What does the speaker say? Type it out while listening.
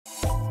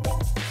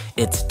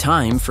It's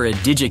time for a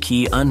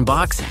DigiKey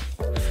unboxing.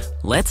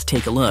 Let's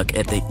take a look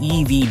at the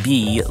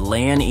EVB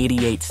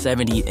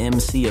LAN8870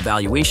 MC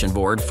evaluation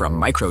board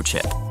from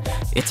Microchip.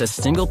 It's a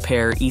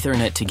single-pair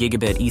Ethernet to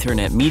gigabit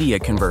Ethernet media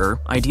converter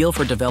ideal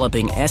for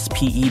developing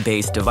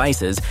SPE-based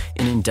devices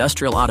in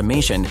industrial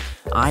automation,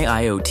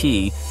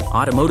 IIoT,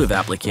 automotive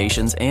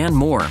applications, and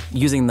more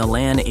using the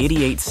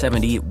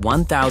LAN8870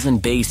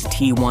 1000 base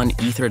T1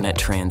 Ethernet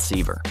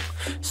transceiver.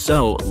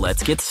 So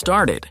let's get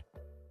started.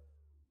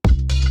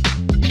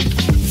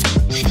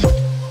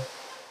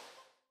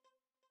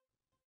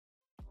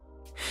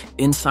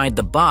 Inside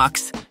the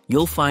box,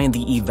 you'll find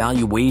the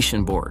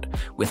evaluation board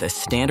with a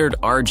standard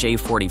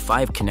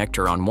RJ45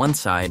 connector on one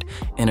side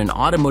and an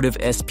automotive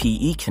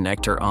SPE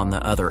connector on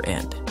the other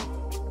end.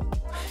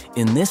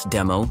 In this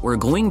demo, we're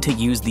going to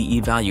use the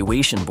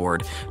evaluation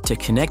board to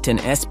connect an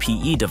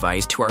SPE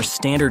device to our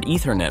standard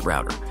Ethernet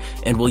router,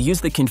 and we'll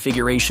use the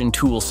configuration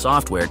tool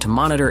software to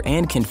monitor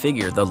and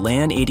configure the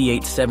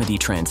LAN8870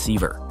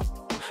 transceiver.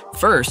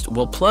 First,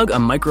 we'll plug a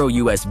micro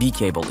USB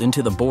cable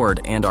into the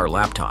board and our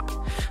laptop.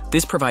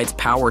 This provides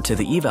power to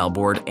the eval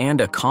board and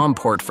a COM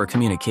port for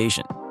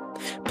communication.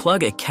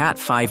 Plug a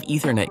Cat5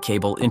 Ethernet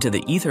cable into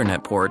the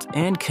Ethernet port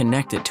and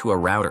connect it to a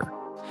router.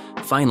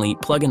 Finally,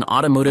 plug an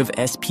automotive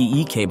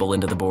SPE cable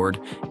into the board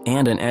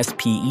and an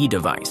SPE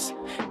device,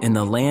 and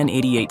the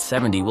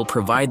LAN8870 will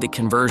provide the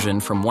conversion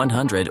from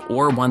 100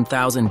 or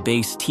 1000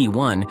 base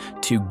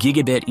T1 to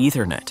gigabit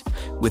Ethernet,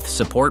 with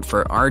support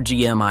for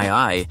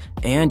RGMII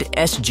and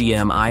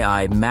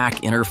SGMII MAC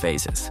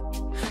interfaces.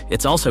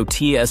 It's also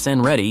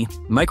TSN ready,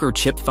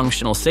 Microchip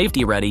functional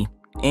safety ready,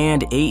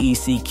 and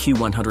AEC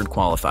Q100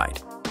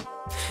 qualified.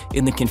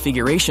 In the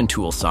configuration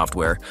tool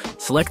software,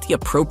 select the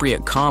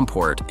appropriate COM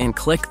port and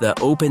click the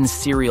Open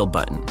Serial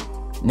button.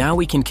 Now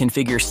we can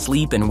configure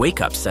sleep and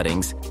wake-up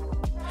settings,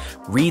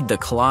 read the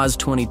Clause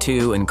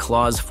 22 and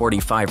Clause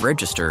 45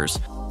 registers,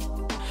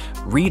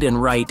 read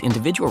and write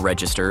individual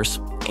registers,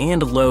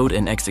 and load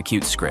and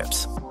execute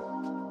scripts.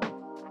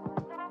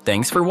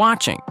 Thanks for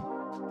watching.